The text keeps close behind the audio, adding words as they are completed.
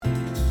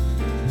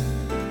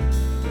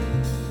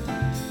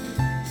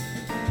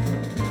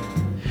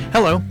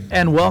Hello,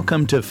 and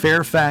welcome to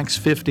Fairfax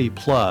 50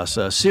 Plus,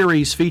 a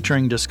series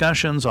featuring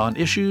discussions on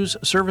issues,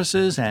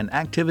 services, and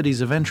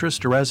activities of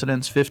interest to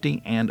residents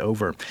 50 and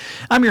over.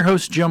 I'm your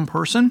host, Jim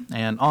Person,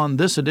 and on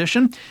this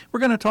edition, we're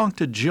going to talk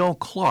to Jill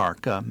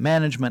Clark, a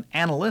management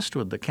analyst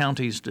with the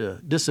county's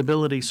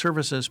Disability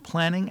Services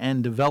Planning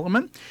and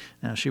Development.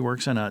 Now, she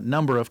works in a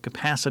number of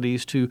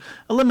capacities to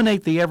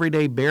eliminate the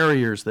everyday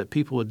barriers that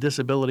people with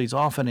disabilities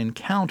often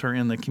encounter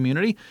in the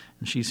community,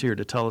 and she's here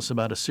to tell us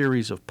about a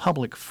series of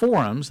public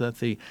forums that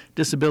the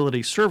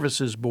Disability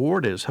Services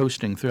Board is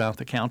hosting throughout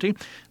the county.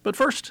 But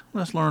first,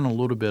 let's learn a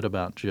little bit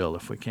about Jill,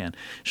 if we can.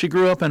 She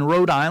grew up in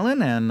Rhode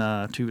Island,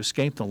 and to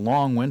escape the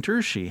long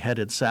winters, she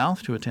headed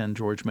south to attend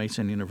George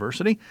Mason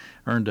University,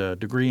 earned a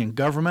degree in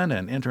government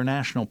and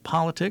international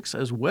politics,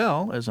 as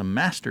well as a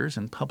master's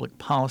in public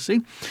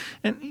policy.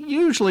 And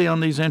usually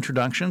on these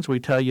introductions, we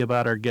tell you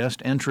about our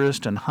guest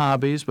interests and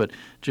hobbies, but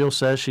Jill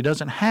says she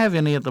doesn't have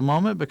any at the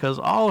moment because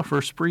all of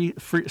her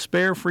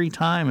spare free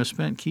time is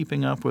spent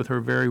keeping up with her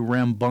very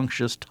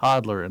rambunctious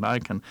toddler, and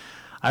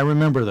I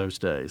remember those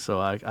days, so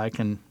I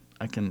can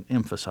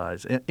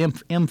empathize,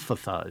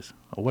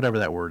 or whatever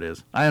that word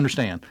is. I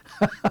understand.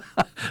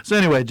 So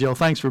anyway, Jill,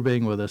 thanks for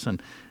being with us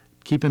and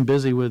keeping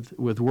busy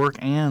with work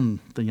and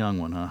the young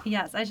one, huh?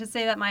 Yes, I should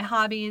say that my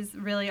hobbies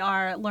really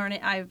are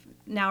learning. I've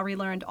now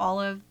relearned all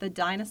of the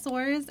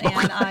dinosaurs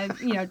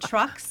and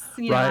trucks.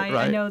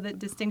 I know the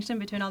distinction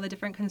between all the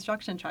different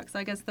construction trucks. So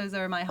I guess those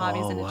are my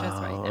hobbies and interests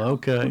right now.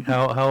 Okay.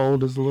 How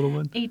old is the little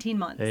one? 18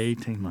 months.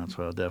 18 months.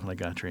 Well, definitely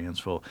got your hands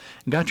full.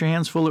 And got your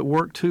hands full at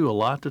work, too. A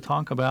lot to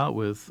talk about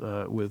with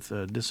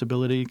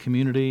disability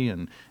community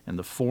and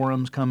the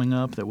forums coming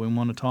up that we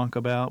want to talk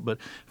about. But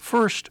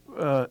first,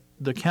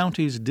 the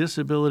county's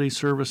Disability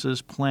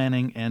Services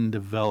Planning and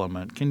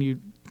Development. Can you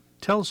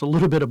tell us a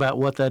little bit about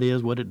what that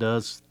is, what it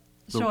does?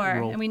 Sure,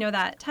 and we know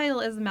that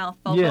title is a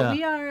mouthful, but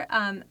we are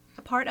a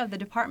part of the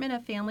Department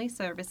of Family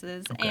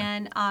Services,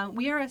 and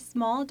we are a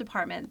small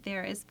department.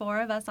 There is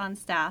 4 of us on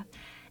staff,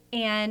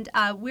 and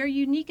we're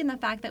unique in the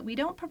fact that we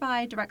don't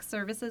provide direct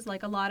services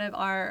like a lot of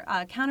our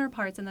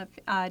counterparts in the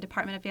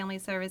Department of Family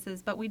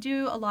Services, but we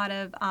do a lot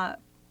of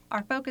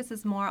our focus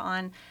is more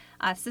on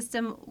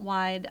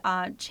system-wide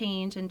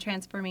change and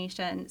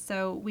transformation.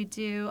 So we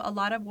do a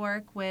lot of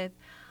work with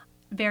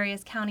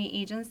various county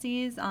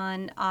agencies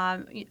on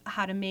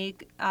how to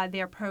make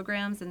their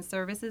programs and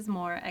services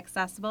more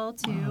accessible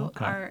to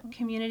our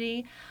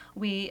community.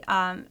 We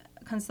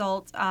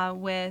consult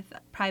with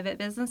private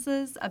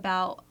businesses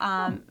about,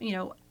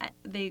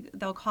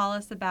 they'll call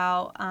us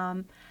about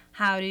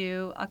how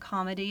to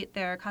accommodate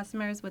their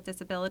customers with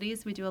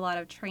disabilities. We do a lot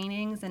of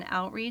trainings and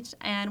outreach,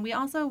 and we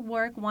also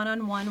work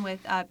one-on-one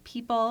with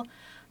people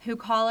who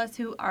call us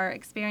who are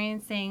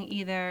experiencing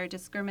either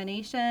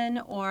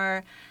discrimination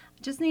or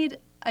just need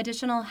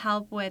additional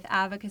help with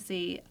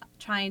advocacy,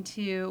 trying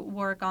to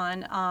work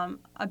on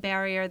a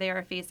barrier they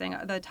are facing.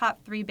 The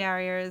top 3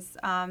 barriers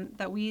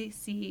that we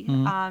see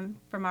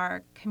from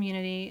our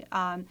community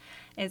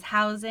is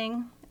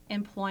housing,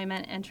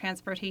 employment, and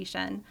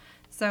transportation.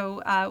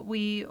 So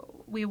we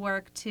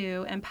work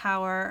to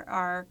empower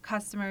our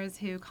customers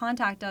who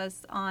contact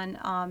us on,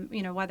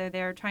 whether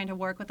they're trying to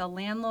work with a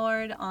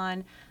landlord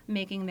on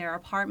making their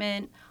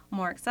apartment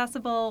more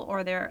accessible,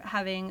 or they're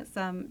having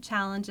some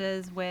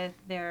challenges with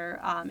their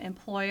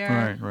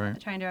employer,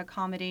 trying to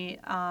accommodate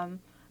a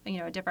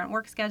different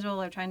work schedule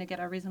or trying to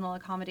get a reasonable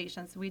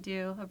accommodation. So we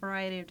do a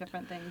variety of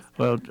different things.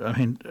 Well, I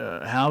mean,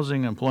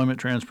 housing, employment,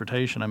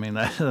 transportation, I mean,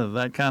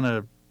 that kind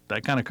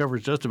of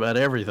covers just about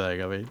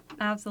everything. I mean,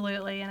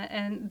 absolutely,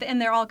 and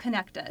they're all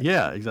connected.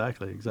 Yeah,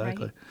 exactly.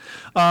 Right.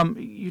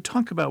 You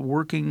talk about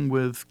working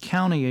with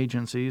county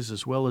agencies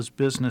as well as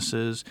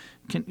businesses.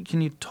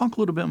 Can you talk a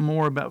little bit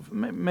more about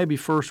maybe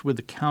first with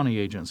the county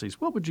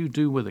agencies? What would you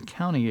do with a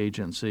county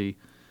agency?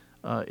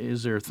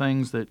 Is there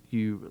things that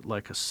you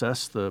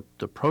assess the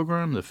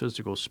program, the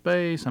physical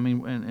space? I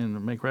mean,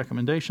 and make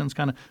recommendations.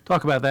 Kind of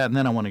talk about that, and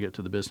then I want to get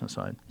to the business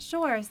side.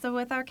 Sure. So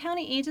with our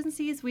county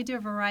agencies, we do a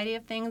variety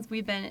of things.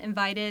 We've been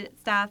invited.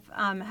 Staff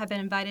have been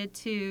invited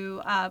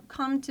to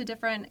come to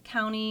different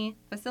county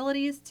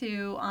facilities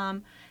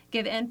to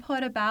give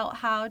input about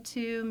how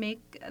to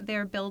make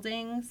their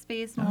building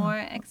space more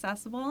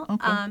accessible.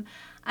 Okay.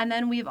 And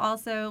then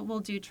we'll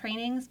do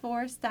trainings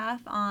for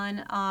staff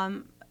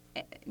on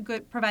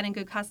providing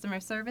good customer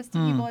service to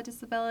people with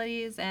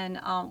disabilities and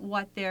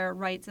what their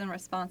rights and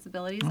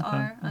responsibilities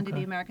are under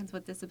the Americans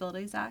with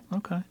Disabilities Act.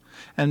 Okay.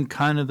 And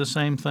kind of the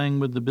same thing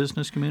with the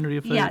business community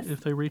if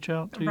they reach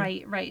out to you?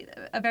 Right.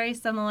 A very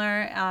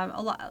similar. A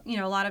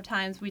lot of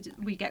times we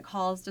get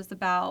calls just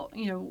about,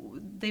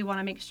 they want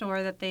to make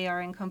sure that they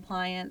are in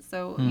compliance.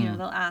 So,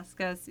 they'll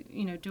ask us,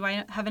 do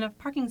I have enough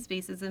parking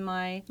spaces in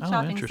my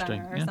shopping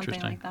center or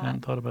something like that? I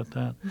hadn't thought about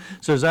that.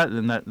 So is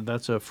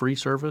that's a free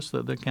service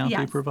that the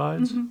county provides?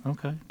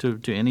 Okay. To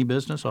any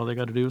business, all they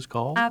got to do is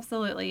call?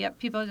 Absolutely. Yep.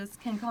 People just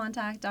can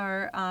contact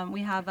our,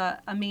 we have a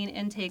main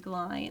intake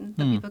line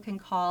that people can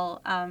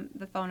call.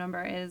 The phone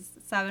number is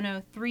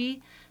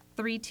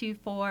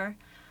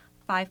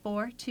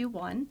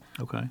 703-324-5421.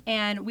 Okay.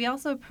 And we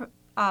also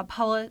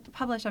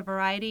publish a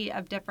variety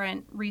of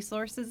different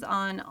resources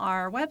on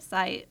our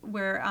website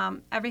where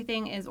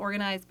everything is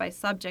organized by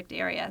subject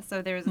area.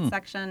 So there's a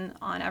section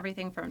on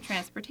everything from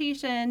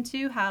transportation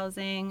to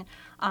housing,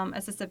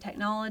 assistive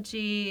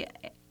technology,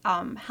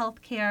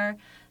 healthcare.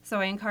 So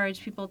I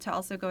encourage people to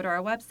also go to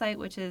our website,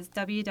 which is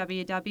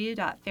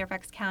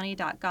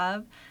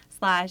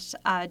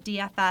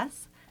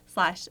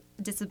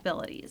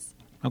www.fairfaxcounty.gov/DFS/disabilities.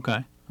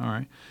 Okay. All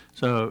right.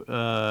 So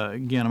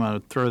again, I'm going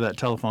to throw that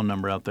telephone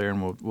number out there,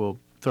 and we'll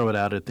throw it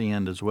out at the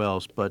end as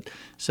well. But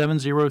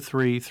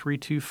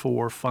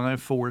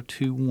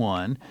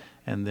 703-324-5421,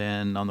 and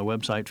then on the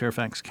website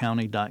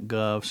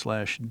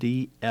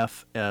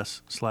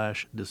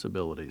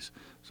fairfaxcounty.gov/DFS/disabilities.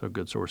 So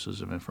good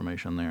sources of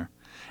information there.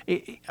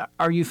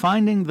 Are you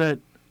finding that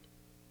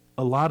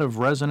a lot of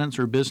residents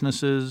or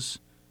businesses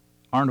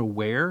aren't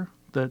aware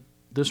that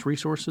this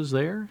resource is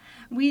there?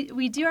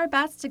 We do our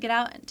best to get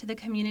out to the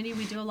community.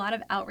 We do a lot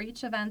of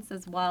outreach events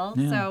as well.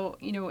 Yeah. So,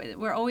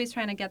 we're always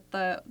trying to get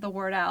the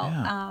word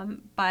out.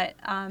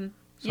 Yeah.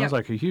 Sounds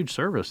like a huge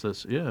service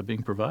that's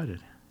being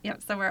provided.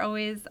 Yep. So we're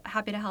always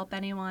happy to help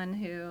anyone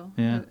who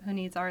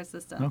needs our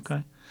assistance.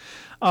 Okay.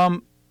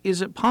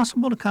 Is it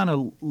possible to kind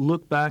of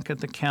look back at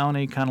the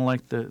county, kind of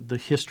like the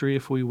history,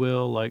 if we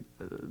will, like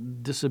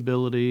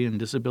disability and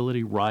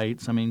disability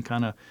rights? I mean,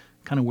 kind of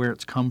where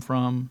it's come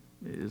from.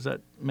 Does that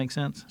make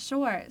sense?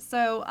 Sure.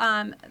 So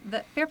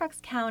the Fairfax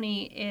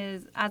County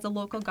as a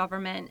local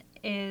government,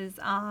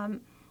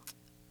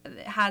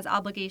 has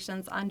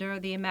obligations under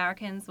the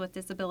Americans with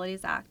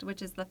Disabilities Act,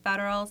 which is the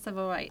federal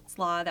civil rights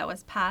law that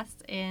was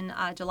passed in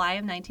July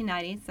of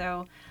 1990.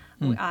 So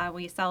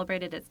we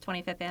celebrated its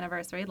 25th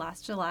anniversary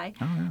last July.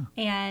 Oh,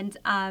 yeah.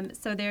 And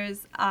so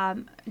there's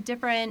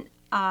different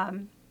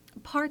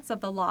parts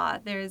of the law.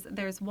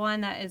 There's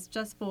one that is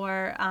just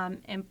for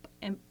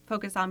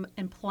focus on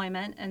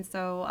employment, and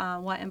so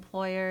what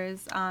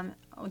employers,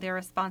 their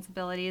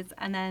responsibilities,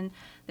 and then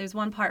there's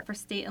one part for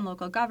state and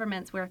local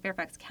governments where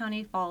Fairfax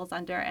County falls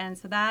under, and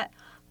so that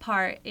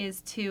part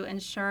is to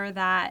ensure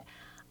that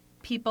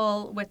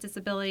people with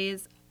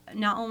disabilities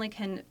not only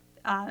can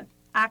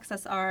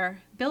access our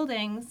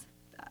buildings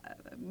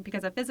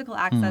because of physical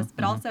access,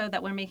 but also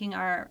that we're making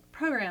our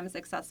programs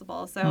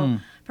accessible. So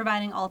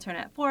providing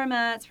alternate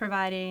formats,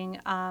 providing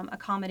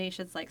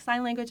accommodations like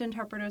sign language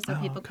interpreters so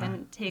people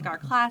can take our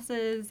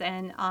classes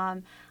and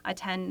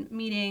attend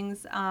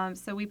meetings.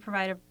 So we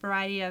provide a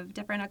variety of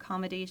different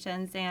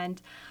accommodations.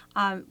 And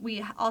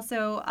we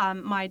also,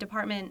 my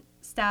department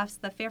staffs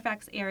the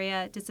Fairfax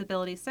Area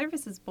Disability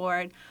Services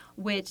Board,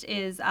 which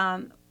is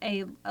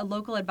a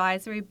local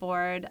advisory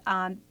board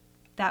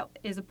that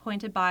is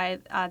appointed by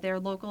their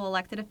local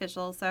elected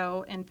officials.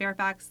 So in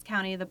Fairfax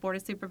County, the Board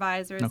of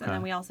Supervisors, and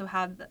then we also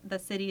have the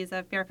cities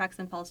of Fairfax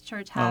and Falls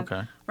Church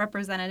have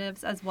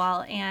representatives as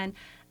well. And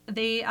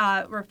they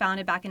were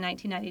founded back in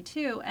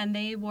 1992, and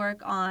they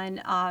work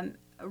on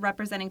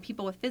representing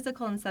people with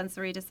physical and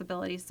sensory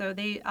disabilities. So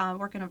they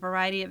work on a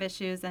variety of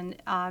issues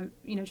and,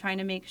 trying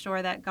to make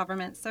sure that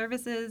government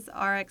services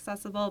are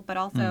accessible, but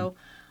also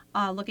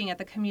looking at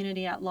the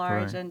community at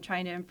large and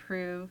trying to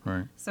improve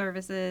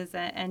services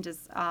and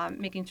just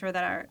making sure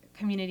that our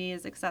community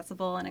is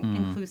accessible and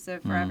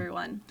inclusive for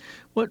everyone.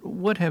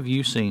 What have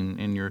you seen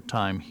in your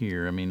time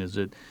here? I mean, is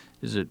it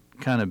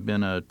kind of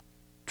been a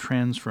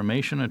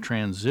transformation, a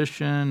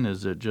transition?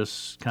 Is it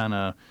just kind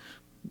of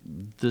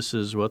this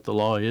is what the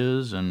law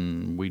is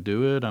and we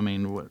do it? I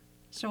mean, what?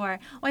 Sure.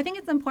 Well, I think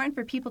it's important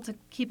for people to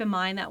keep in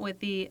mind that with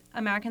the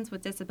Americans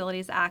with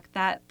Disabilities Act,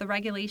 that the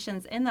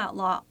regulations in that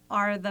law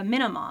are the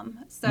minimum.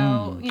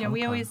 So,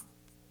 we always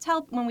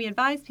tell, when we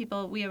advise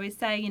people, we always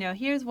say,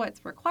 here's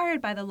what's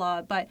required by the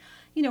law. But,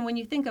 when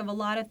you think of a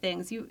lot of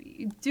things,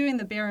 you doing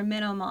the bare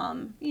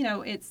minimum,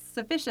 it's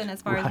sufficient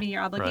as far as meeting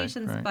your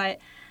obligations. But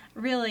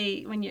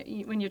really, when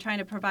you're trying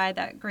to provide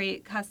that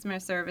great customer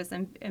service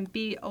and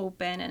be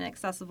open and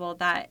accessible,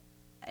 that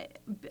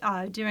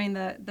doing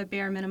the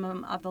bare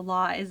minimum of the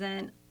law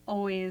isn't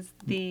always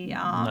the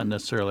not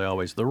necessarily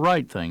always the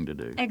right thing to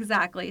do.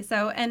 Exactly.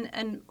 So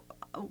and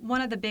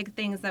one of the big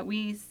things that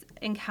we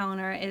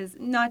encounter is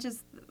not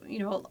just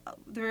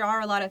there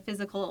are a lot of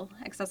physical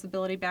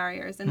accessibility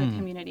barriers in the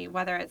community,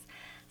 whether it's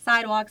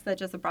sidewalks that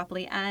just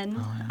abruptly end,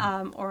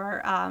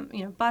 or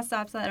bus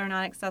stops that are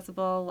not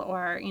accessible,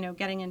 or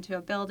getting into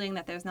a building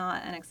that there's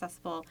not an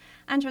accessible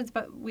entrance.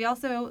 But we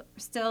also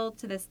still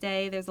to this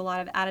day there's a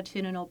lot of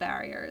attitudinal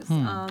barriers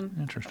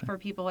for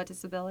people with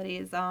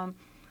disabilities.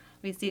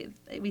 We see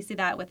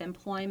that with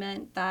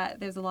employment, that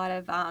there's a lot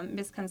of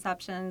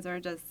misconceptions or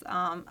just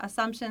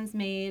assumptions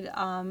made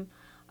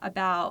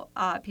about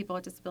people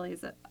with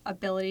disabilities'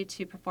 ability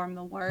to perform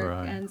the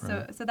work.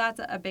 So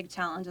that's a big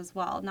challenge as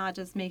well, not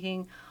just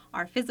making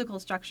our physical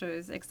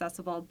structures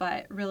accessible,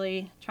 but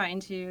really trying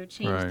to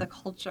change the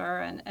culture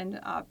and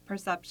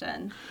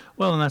perception.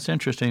 Well, and that's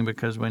interesting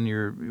because when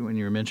you're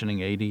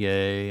mentioning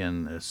ADA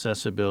and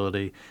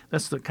accessibility,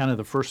 that's the kind of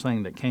the first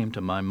thing that came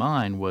to my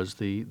mind was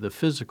the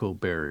physical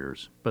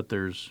barriers, but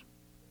there's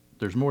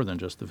there's more than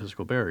just the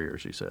physical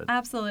barriers, you said.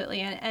 Absolutely.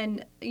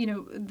 And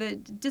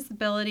the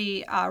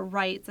disability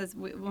rights,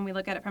 when we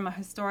look at it from a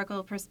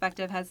historical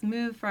perspective, has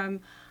moved from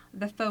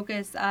the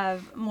focus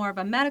of more of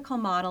a medical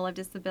model of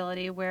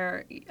disability,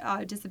 where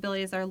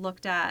disabilities are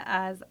looked at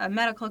as a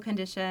medical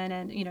condition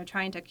and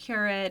trying to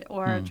cure it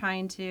or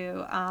trying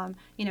to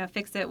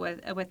fix it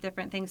with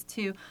different things,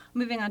 to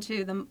moving on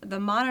to the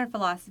modern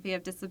philosophy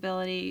of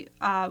disability,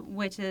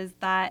 which is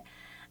that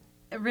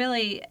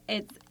really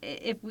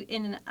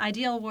in an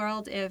ideal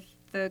world, if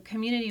the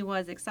community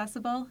was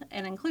accessible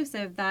and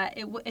inclusive, that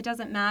it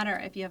doesn't matter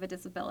if you have a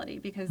disability,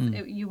 because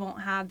you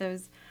won't have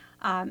those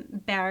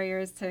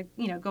barriers to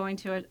going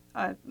to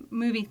a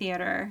movie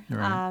theater,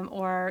 right.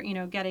 or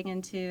getting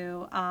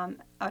into an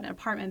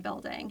apartment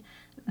building.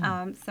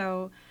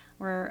 So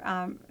we're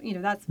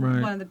that's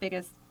right. one of the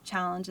biggest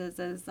challenges,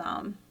 is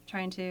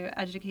trying to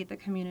educate the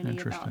community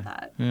about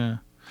that. Yeah.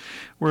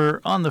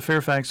 We're on the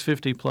Fairfax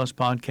 50 Plus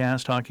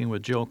podcast talking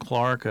with Jill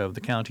Clark of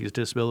the county's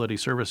Disability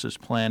Services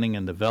Planning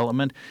and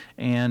Development.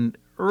 And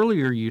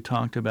earlier you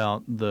talked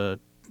about the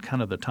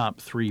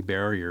top three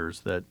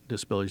barriers that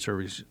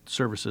Disability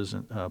Services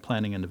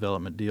Planning and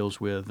Development deals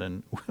with,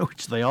 and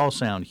which they all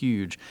sound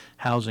huge: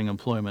 housing,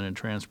 employment, and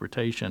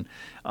transportation.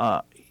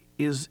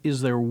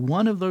 Is there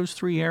one of those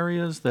three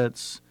areas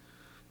that's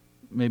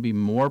maybe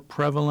more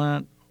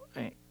prevalent,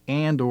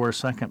 and or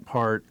second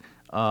part,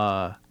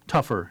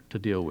 tougher to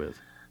deal with?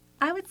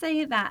 I would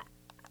say that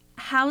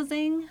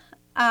housing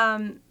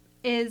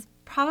is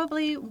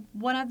probably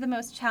one of the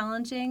most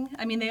challenging.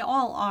 I mean, they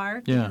all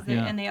are,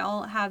 and they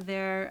all have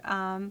their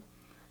own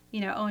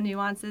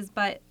nuances.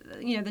 But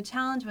the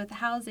challenge with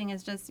housing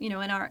is just in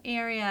our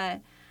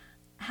area,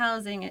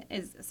 housing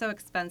is so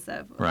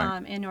expensive,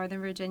 right. In Northern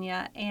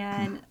Virginia,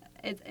 and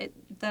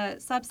the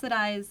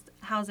subsidized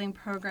housing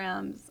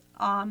programs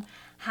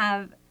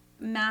have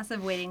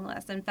massive waiting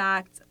lists. In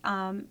fact,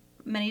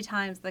 many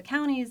times the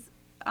county's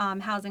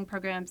housing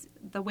programs,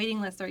 the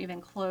waiting lists are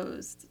even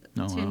closed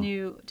to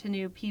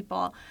new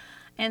people,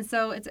 and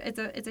so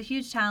it's a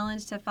huge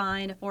challenge to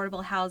find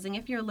affordable housing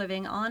if you're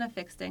living on a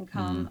fixed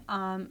income,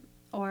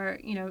 or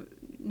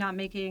not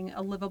making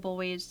a livable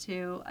wage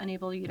to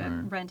enable you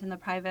to rent in the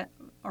private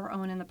or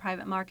own in the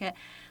private market.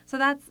 So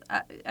that's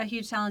a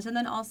huge challenge. And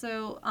then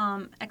also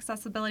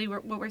accessibility.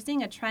 What we're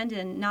seeing a trend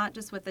in, not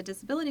just with the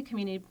disability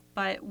community,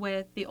 but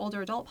with the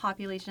older adult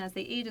population as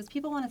they age, is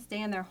people want to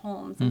stay in their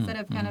homes instead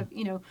of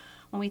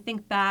when we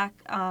think back,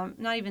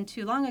 not even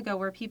too long ago,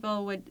 where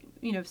people would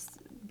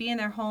be in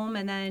their home,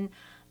 and then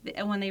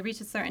when they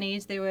reach a certain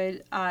age, they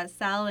would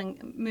sell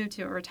and move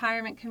to a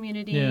retirement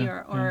community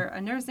or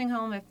a nursing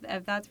home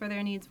if that's where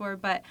their needs were.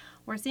 But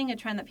we're seeing a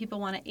trend that people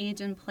want to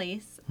age in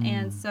place,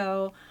 and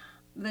so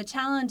the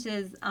challenge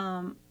is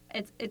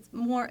it's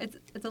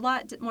a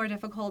lot more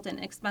difficult and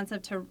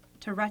expensive to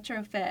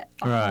retrofit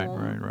a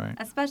home. Right.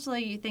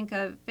 Especially, you think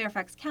of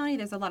Fairfax County,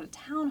 there's a lot of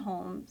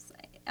townhomes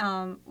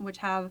which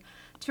have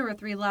 2 or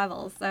 3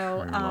 levels,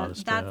 so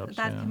that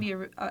can be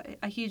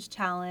a huge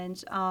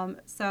challenge.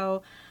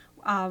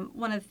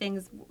 One of the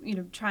things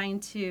trying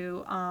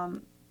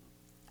to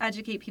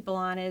educate people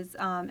on is,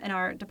 and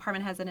our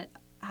department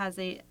has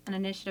an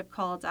initiative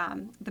called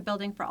the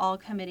Building for All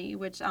Committee,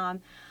 which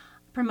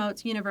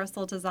promotes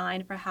universal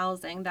design for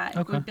housing. That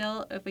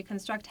if we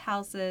construct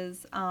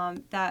houses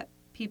that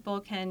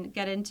people can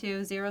get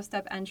into,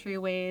 0-step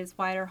entryways,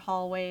 wider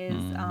hallways,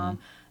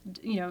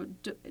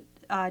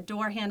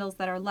 door handles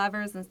that are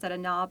levers instead of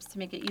knobs to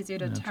make it easier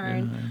to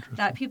turn,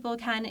 that people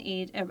can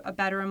age, a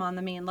bedroom on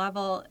the main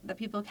level, that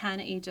people can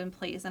age in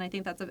place. And I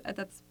think that's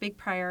a big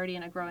priority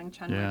and a growing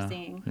trend we're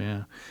seeing.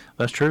 Yeah,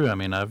 that's true. I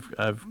mean,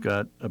 I've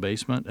got a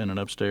basement and an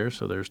upstairs,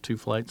 so there's 2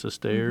 flights of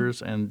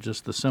stairs, and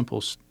just the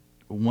simple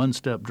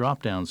one-step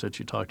drop-downs that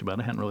you talked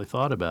about. I hadn't really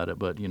thought about it,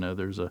 but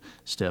there's a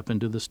step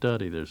into the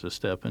study, there's a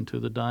step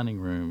into the dining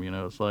room.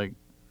 It's like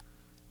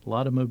a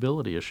lot of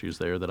mobility issues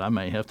there that I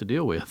may have to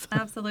deal with.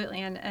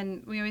 Absolutely,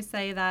 and we always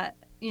say that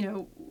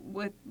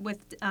with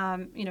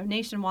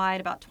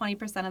nationwide, about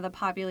 20% of the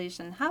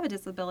population have a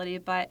disability,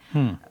 but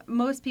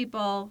most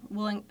people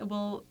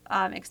will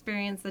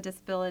experience the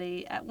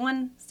disability at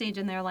one stage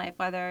in their life,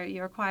 whether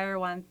you acquire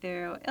one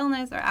through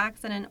illness or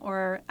accident,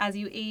 or as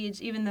you age.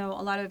 Even though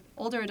a lot of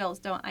older adults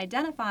don't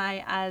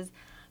identify as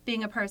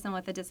being a person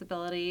with a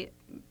disability,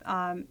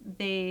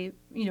 they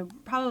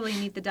probably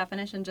meet the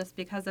definition just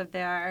because of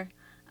their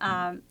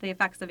the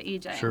effects of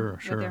aging,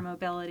 with their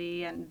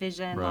mobility and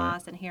vision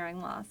loss and hearing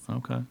loss.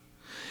 Okay.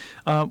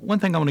 One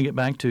thing I want to get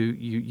back to,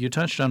 you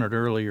touched on it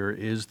earlier,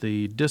 is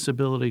the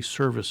Disability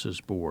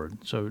Services Board.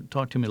 So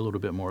talk to me a little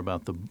bit more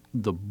about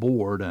the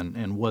board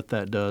and what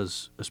that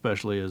does,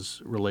 especially as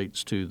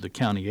relates to the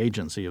county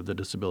agency of the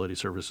Disability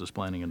Services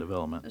Planning and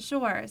Development.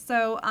 Sure.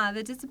 So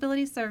the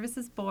Disability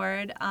Services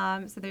Board,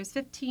 so there's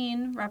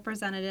 15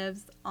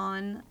 representatives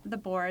on the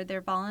board.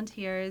 They're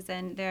volunteers,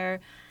 and they're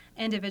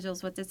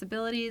individuals with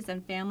disabilities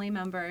and family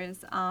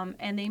members,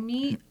 and they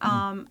meet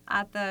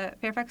at the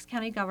Fairfax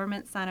County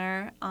Government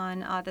Center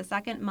on the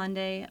second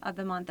Monday of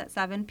the month at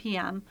 7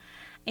 p.m.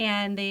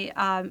 and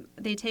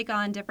they take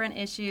on different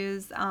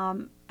issues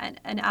and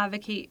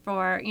advocate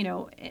for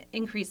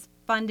increased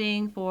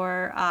funding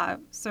for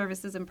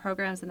services and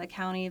programs in the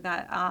county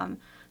that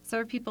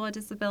serve people with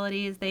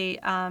disabilities. They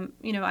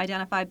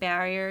identify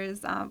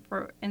barriers.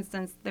 For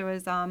instance, there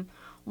was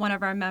one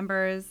of our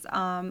members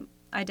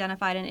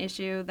identified an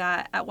issue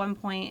that at one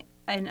point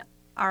in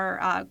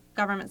our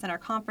government center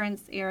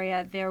conference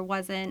area there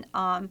wasn't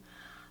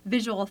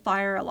visual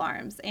fire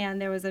alarms, and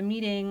there was a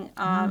meeting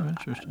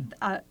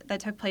that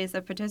took place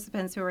of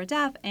participants who were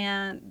deaf,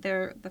 and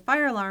the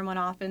fire alarm went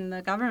off in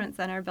the government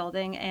center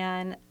building,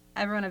 and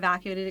everyone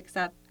evacuated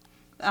except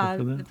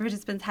the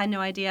participants had no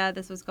idea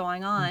this was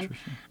going on.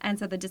 And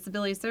so the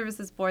Disability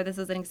Services Board, this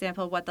is an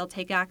example of what they'll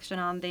take action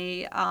on.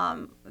 They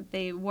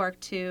work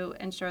to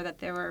ensure that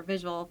there were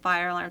visual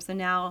fire alarms. So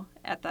now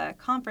in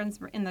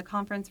the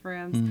conference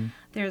rooms,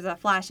 there's a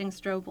flashing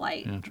strobe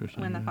light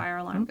when the fire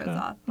alarm goes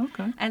off.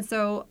 And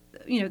so,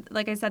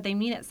 like I said, they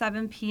meet at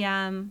 7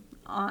 p.m.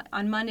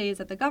 On Mondays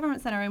at the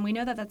government center, and we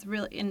know that that's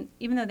really, and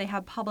even though they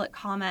have public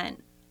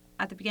comment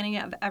at the beginning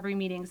of every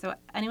meeting, so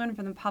anyone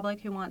from the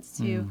public who wants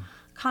to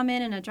come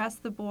in and address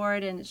the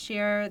board and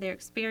share their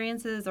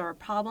experiences or a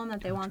problem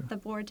that they want the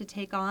board to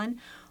take on,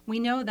 we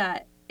know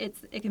that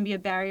it can be a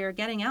barrier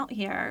getting out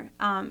here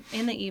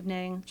in the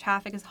evening.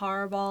 Traffic is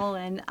horrible,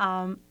 and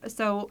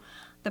so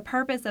the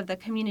purpose of the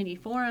community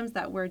forums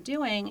that we're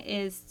doing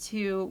is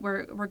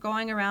we're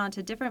going around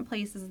to different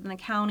places in the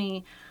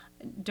county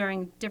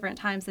during different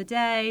times of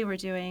day. We're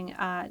doing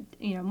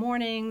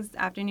mornings,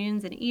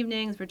 afternoons, and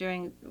evenings. We're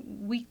doing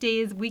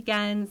weekdays,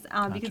 weekends,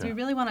 because we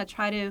really want to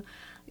try to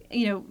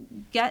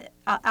get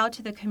out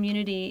to the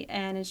community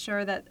and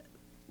ensure that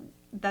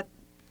the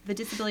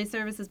Disability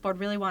Services Board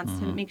really wants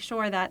to make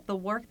sure that the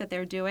work that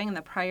they're doing and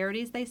the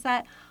priorities they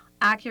set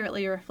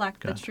accurately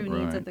reflect the true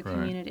needs of the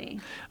community.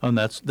 And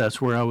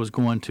that's where I was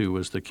going to,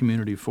 was the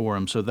community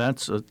forum. So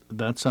that's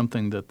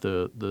something that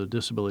the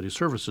Disability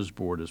Services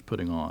Board is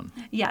putting on.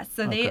 Yes.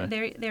 So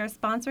they're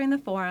sponsoring the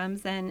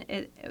forums, and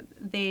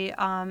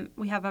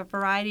we have a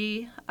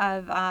variety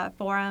of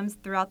forums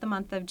throughout the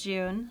month of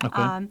June.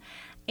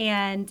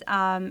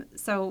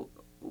 So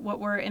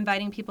what we're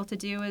inviting people to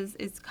do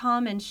is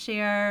come and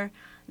share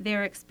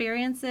their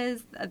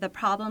experiences, the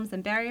problems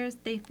and barriers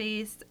they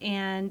face,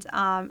 and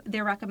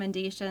their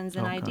recommendations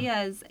and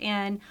ideas.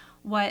 And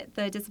what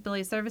the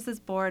Disability Services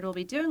Board will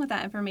be doing with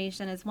that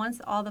information is,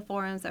 once all the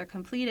forums are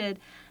completed,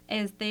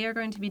 is they are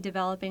going to be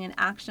developing an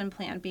action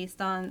plan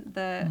based on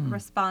the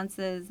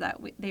responses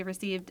that they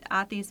received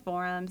at these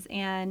forums.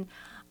 And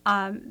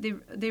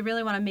they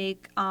really want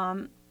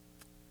to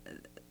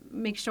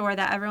make sure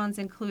that everyone's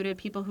included,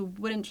 people who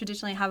wouldn't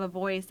traditionally have a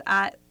voice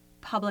at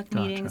public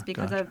meetings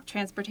because of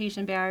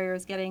transportation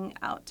barriers getting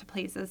out to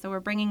places. So we're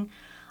bringing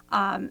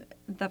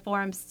the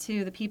forums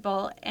to the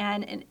people.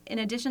 And in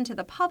addition to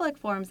the public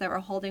forums that we're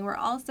holding, we're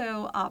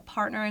also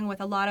partnering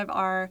with a lot of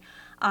our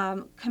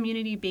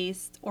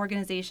community-based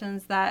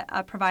organizations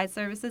that provide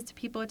services to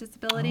people with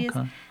disabilities.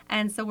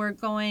 And so we're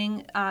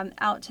going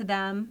out to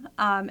them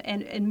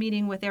and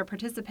meeting with their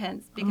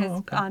participants,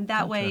 because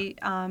that way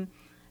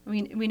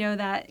we know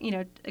that,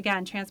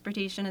 again,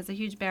 transportation is a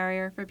huge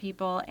barrier for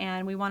people,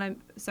 and we want to,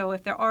 so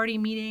if they're already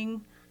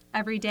meeting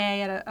every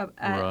day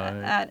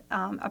at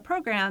a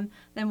program,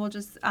 then we'll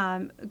just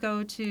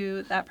go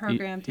to that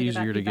program to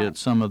easier to get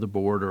some of the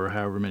board, or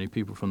however many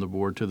people from the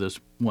board, to this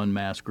one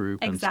mass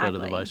group instead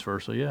of the vice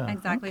versa.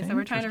 Exactly. So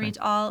we're trying to reach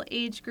all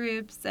age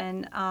groups,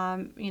 and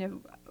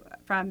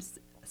from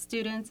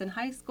students in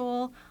high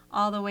school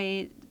all the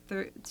way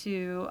through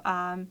to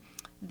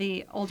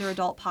the older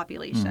adult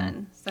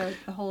population. So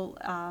the whole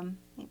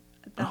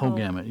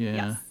gamut.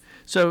 Yes.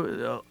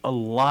 So a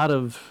lot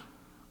of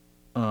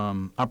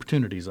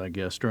opportunities, I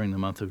guess, during the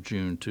month of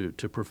June to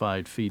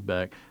provide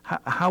feedback.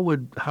 How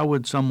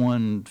would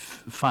someone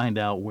find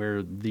out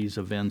where these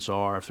events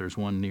are, if there's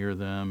one near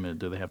them?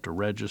 Do they have to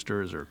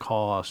register? Is there a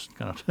cost?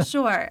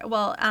 Sure.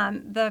 Well,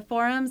 the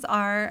forums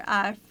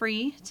are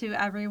free to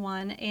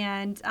everyone,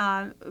 and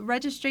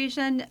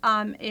registration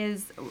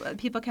is,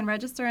 people can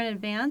register in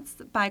advance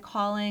by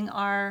calling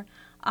our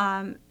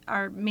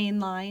main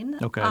line.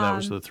 Okay, that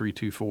was the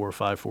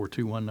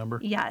 324-5421 number?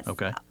 Yes.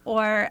 Okay.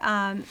 Or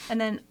and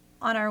then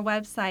on our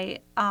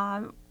website,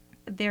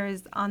 there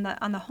is on the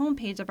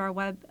homepage of our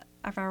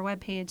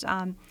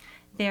webpage,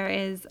 there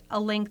is a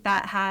link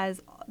that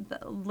has the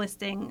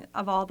listing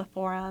of all the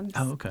forums.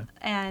 Oh, okay.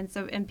 And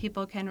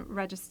people can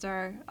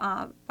register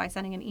by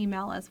sending an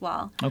email as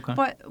well. Okay.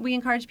 But we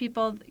encourage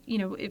people,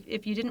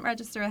 if you didn't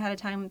register ahead of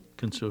time,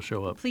 can still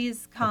show up.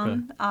 Please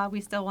come. Okay.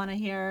 We still want to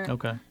hear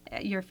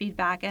your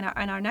feedback. And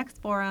our next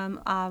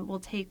forum will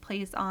take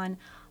place on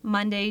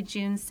Monday,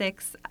 June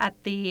 6th at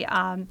the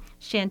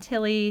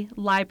Chantilly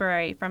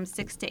Library from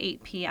 6 to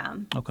 8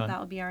 p.m. Okay. That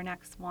will be our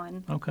next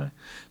one. Okay.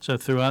 So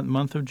throughout the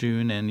month of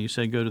June, and you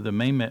say go to the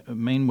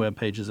main web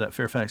page, is that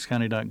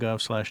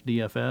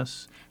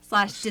fairfaxcounty.gov/DFS?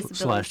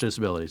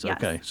 /disabilities. Yes.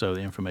 Okay, so the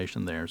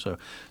information there. So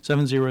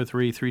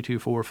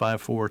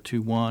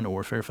 703-324-5421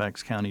 or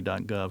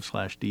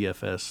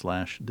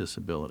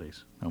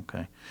fairfaxcounty.gov/DFS/disabilities.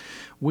 Okay.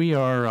 We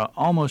are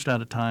almost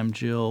out of time,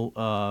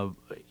 Jill.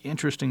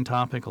 Interesting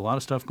topic, a lot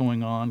of stuff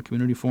going on,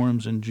 community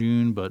forums in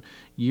June, but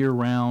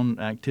year-round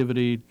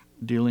activity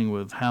dealing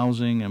with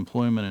housing,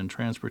 employment, and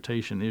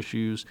transportation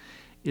issues.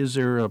 Is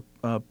there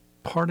a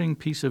parting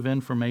piece of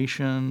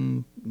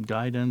information,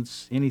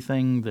 guidance,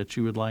 anything that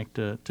you would like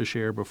to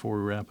share before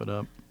we wrap it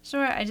up?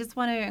 Sure. I just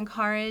want to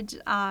encourage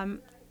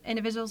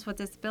individuals with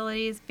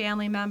disabilities,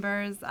 family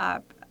members,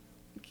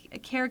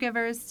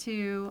 caregivers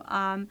to,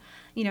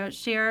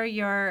 share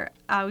your,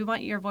 we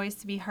want your voice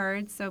to be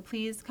heard. So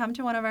please come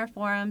to one of our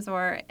forums,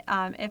 or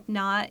if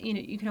not,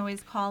 you can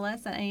always call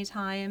us at any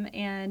time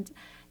and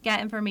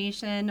get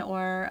information,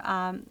 or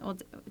we'll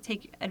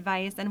take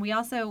advice. And we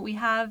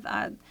have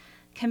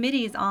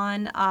committees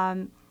on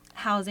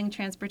housing,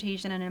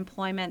 transportation, and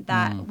employment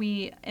that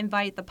we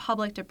invite the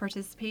public to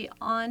participate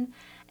on.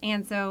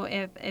 And so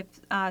if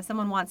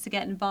someone wants to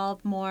get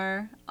involved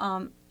more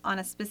on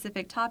a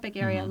specific topic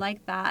area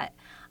like that,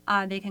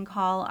 they can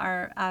call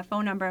our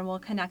phone number and we'll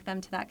connect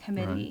them to that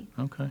committee.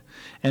 Right. Okay.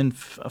 And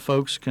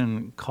folks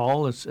can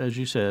call, as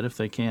you said, if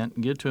they can't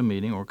get to a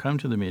meeting or come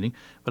to the meeting,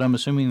 but I'm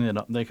assuming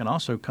that they can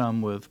also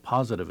come with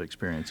positive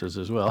experiences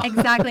as well.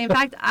 Exactly. In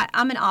fact,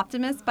 I'm an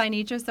optimist by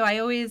nature, so I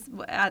always,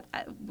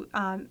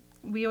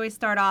 we always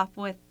start off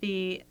with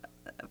the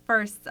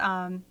first,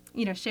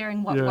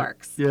 sharing what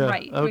works. Yeah.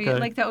 Right. Okay. We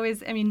like to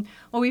always,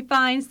 what we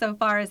find so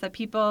far is that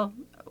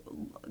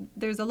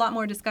there's a lot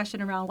more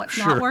discussion around what's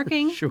not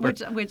working,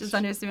 which is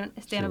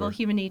understandable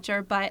human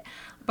nature, but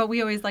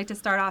we always like to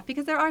start off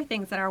because there are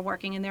things that are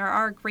working, and there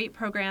are great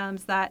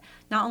programs that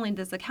not only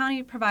does the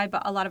county provide,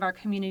 but a lot of our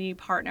community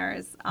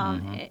partners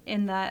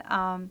in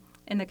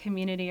the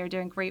community are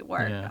doing great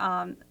work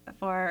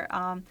for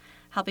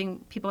helping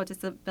people with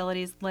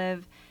disabilities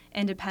live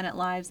independent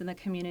lives in the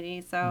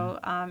community. So,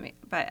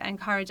 but I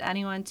encourage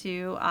anyone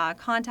to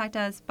contact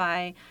us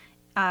by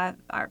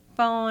our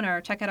phone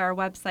or check out our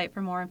website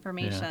for more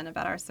information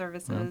about our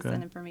services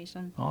and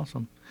information.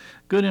 Awesome.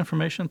 Good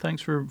information.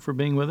 Thanks for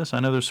being with us.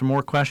 I know there's some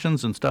more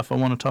questions and stuff I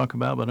want to talk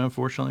about, but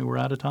unfortunately we're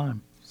out of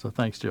time. So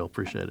thanks, Jill.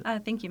 Appreciate it.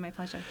 Thank you. My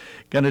pleasure.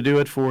 Going to do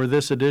it for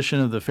this edition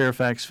of the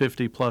Fairfax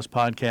 50 Plus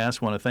podcast.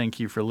 Want to thank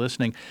you for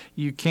listening.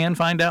 You can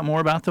find out more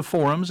about the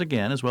forums,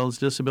 again, as well as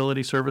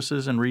disability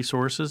services and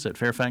resources at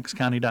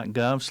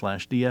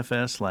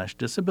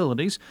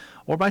fairfaxcounty.gov/DFS/disabilities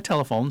or by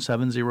telephone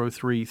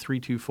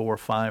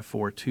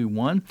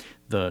 703-324-5421.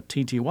 The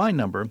TTY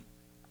number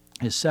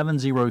is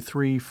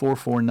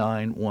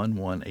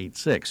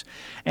 703-449-1186.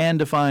 And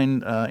to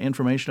find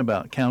information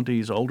about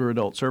county's older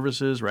adult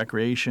services,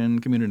 recreation,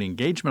 community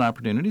engagement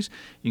opportunities,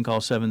 you can call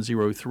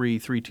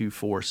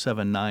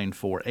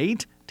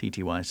 703-324-7948.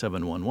 TTY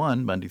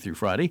 711, Monday through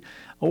Friday,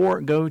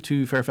 or go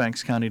to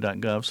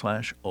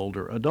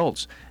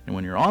fairfaxcounty.gov/older-adults. And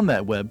when you're on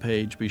that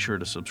webpage, be sure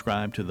to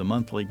subscribe to the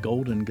monthly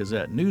Golden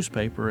Gazette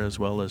newspaper as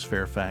well as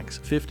Fairfax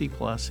 50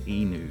 Plus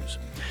e-news.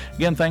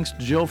 Again, thanks to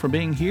Jill for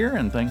being here,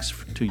 and thanks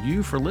to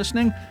you for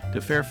listening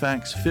to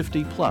Fairfax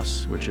 50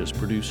 Plus, which is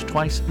produced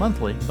twice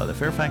monthly by the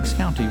Fairfax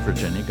County,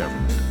 Virginia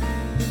government.